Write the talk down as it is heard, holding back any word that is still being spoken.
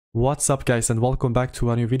What's up guys, and welcome back to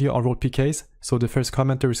a new video on Roatpkz. So the first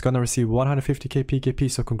commenter is gonna receive 150k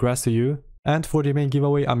PKP, so congrats to you. And for the main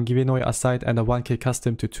giveaway, I'm giving away a site and a 1k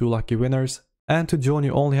custom to 2 lucky winners. And to join,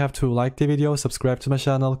 you only have to like the video, subscribe to my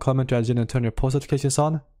channel, comment to IGN and turn your post notifications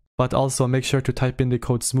on. But also make sure to type in the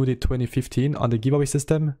code SMOOTHIE2015 on the giveaway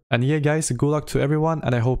system. And yeah guys, good luck to everyone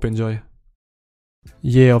and I hope you enjoy.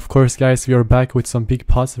 Yeah, of course guys, we are back with some big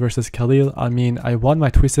pots versus Khalil. I mean, I won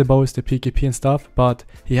my twisted bows, the PKP and stuff, but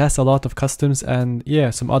he has a lot of customs and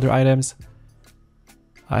yeah, some other items.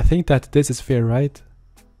 I think that this is fair, right?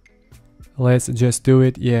 Let's just do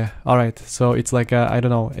it. Yeah, alright, so it's like a, I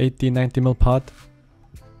don't know, 80-90 mil pot.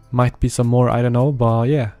 Might be some more, I don't know, but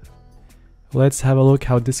yeah. Let's have a look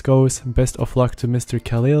how this goes. Best of luck to Mr.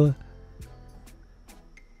 Khalil.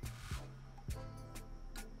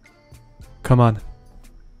 Come on.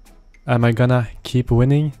 Am I gonna keep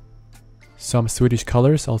winning? Some Swedish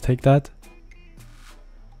colors, I'll take that.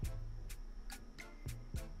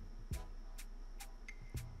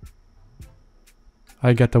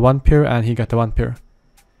 I got the 1 pair and he got the 1 pair.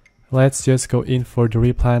 Let's just go in for the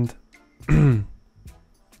replant. Come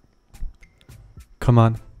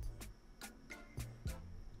on.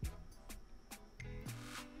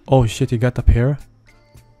 Oh shit, he got a pair.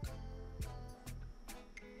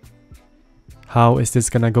 How is this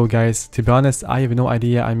gonna go, guys? To be honest, I have no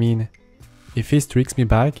idea. I mean, if he streaks me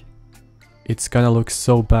back, it's gonna look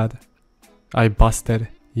so bad. I busted.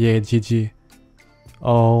 Yeah, GG.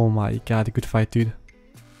 Oh my god, good fight, dude.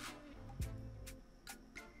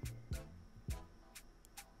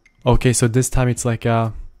 Okay, so this time it's like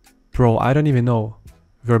bro, I don't even know.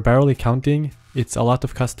 We're barely counting. It's a lot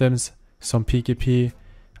of customs, some PKP.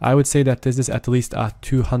 I would say that this is at least a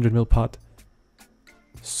 200 mil pot.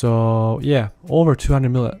 So yeah, over 200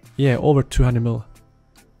 mil. Yeah, over 200 mil.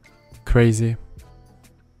 Crazy.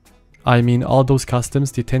 I mean, all those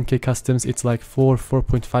customs, the 10k customs, it's like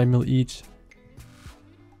 4.5 mil each.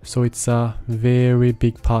 So it's a very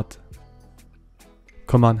big pot.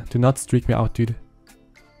 Come on, do not streak me out, dude.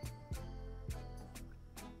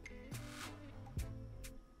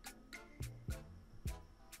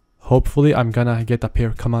 Hopefully I'm gonna get a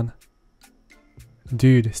pair, come on.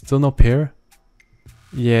 Dude, still no pair?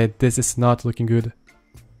 Yeah, this is not looking good.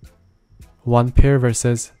 1 pair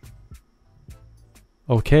versus...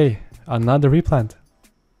 Okay, another replant.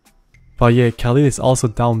 But yeah, Khalil is also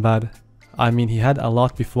down bad. I mean, he had a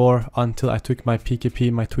lot before until I took my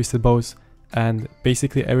PKP, my twisted bows, and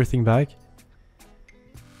basically everything back.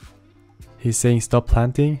 He's saying stop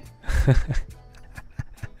planting.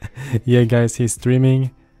 Yeah guys, he's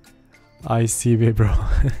streaming. I see it, bro.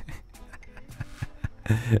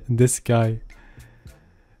 This guy.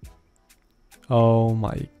 Oh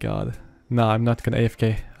my god. No, I'm not gonna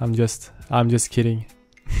AFK. I'm just kidding.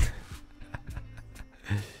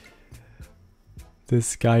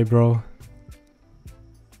 This guy, bro.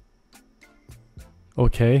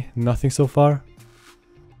 Okay, nothing so far.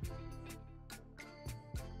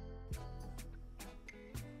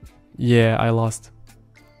 Yeah, I lost.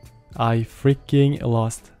 I freaking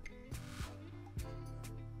lost.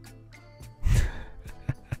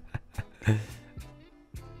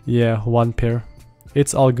 Yeah, 1 pair.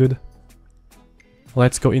 It's all good.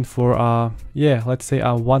 Let's go in for yeah, let's say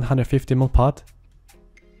a 150 mil pot.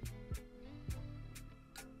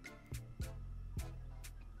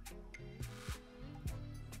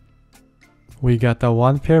 We got a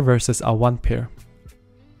 1 pair versus a 1 pair.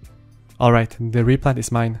 Alright, the replant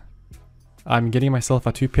is mine. I'm getting myself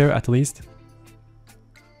a 2 pair at least.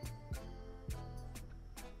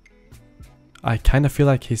 I kind of feel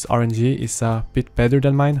like his RNG is a bit better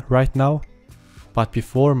than mine right now. But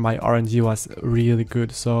before, my RNG was really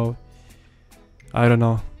good, so... I don't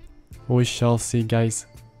know. We shall see, guys.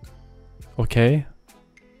 Okay.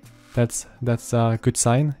 That's a good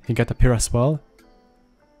sign. He got a pair as well.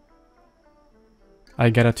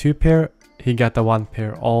 I got a 2 pair. He got a 1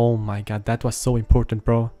 pair. Oh my god, that was so important,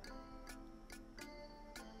 bro.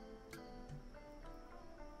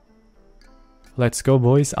 Let's go,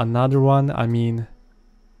 boys. Another one. I mean,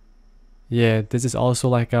 yeah, this is also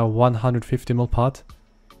like a 150 mil pot.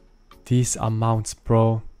 These amounts,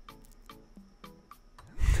 bro.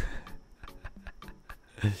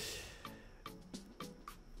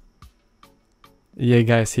 Yeah,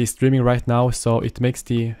 guys, he's streaming right now, so it makes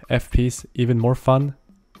the FPs even more fun.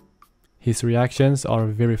 His reactions are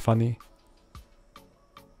very funny.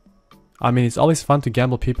 I mean, it's always fun to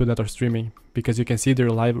gamble people that are streaming because you can see their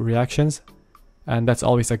live reactions. And that's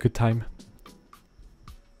always a good time.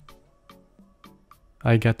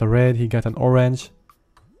 I got a red, he got an orange.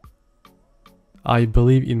 I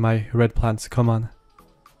believe in my red plants, come on.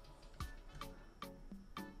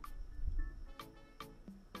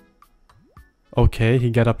 Okay, he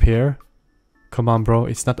got up here. Come on, bro.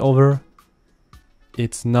 It's not over.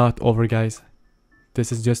 It's not over, guys.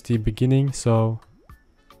 This is just the beginning, so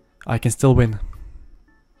I can still win.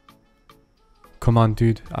 Come on,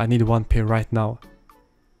 dude. I need one pair right now.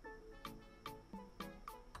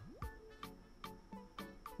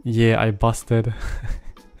 Yeah, I busted.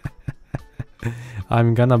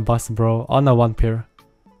 I'm gonna bust, bro, on a one pair.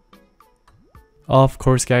 Of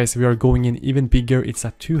course, guys, we are going in even bigger. It's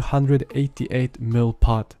a 288 mil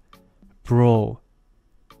pot. Bro.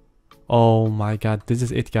 Oh my god, this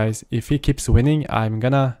is it, guys. If he keeps winning, I'm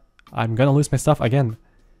gonna lose my stuff again.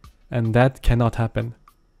 And that cannot happen.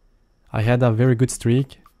 I had a very good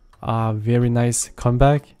streak. A very nice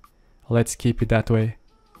comeback. Let's keep it that way.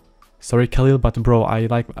 Sorry, Khalil, but bro, I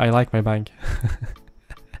like my bank.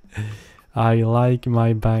 I like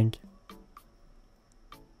my bank.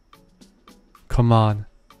 Come on.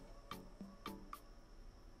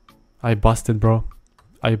 I busted, bro.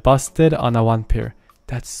 I busted on a one pair.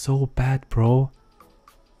 That's so bad, bro.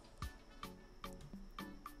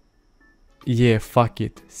 Yeah, fuck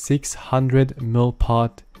it. 600 mil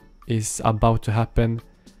pot is about to happen.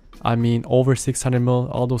 I mean, over 600 mil,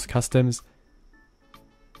 all those customs.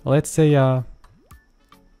 Let's say,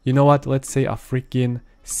 you know what? Let's say a freaking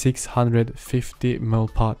 650 mil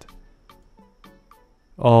pot.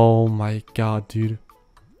 Oh my god, dude.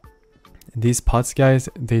 These pots, guys,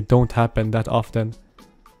 they don't happen that often.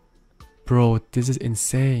 Bro, this is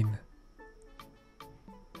insane.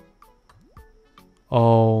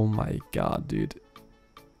 Oh my god, dude.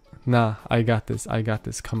 Nah, I got this. I got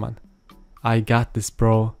this. Come on. I got this,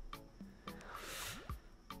 bro.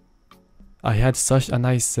 I had such a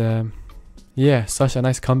nice, yeah, such a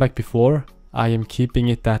nice comeback before. I am keeping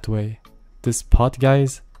it that way. This pot,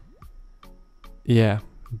 guys. Yeah,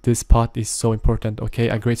 this pot is so important. Okay,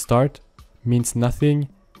 a great start means nothing.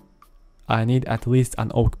 I need at least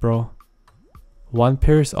an oak, bro. One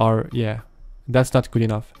pairs are, yeah, that's not good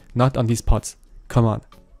enough. Not on these pots. Come on.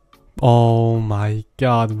 Oh my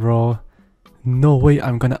god, bro. No way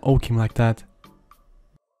I'm gonna oak him like that.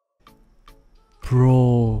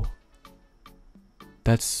 Bro.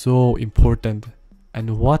 That's so important.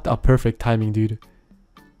 And what a perfect timing, dude.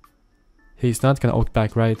 He's not gonna oak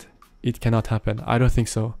back, right? It cannot happen. I don't think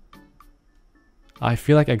so. I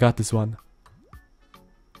feel like I got this one.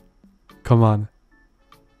 Come on.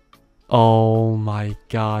 Oh my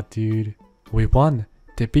god, dude. We won.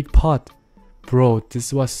 The big pot. Bro,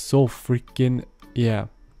 this was so freaking... Yeah,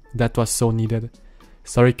 that was so needed.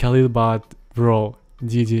 Sorry, Khalil, but bro,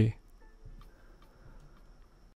 GG.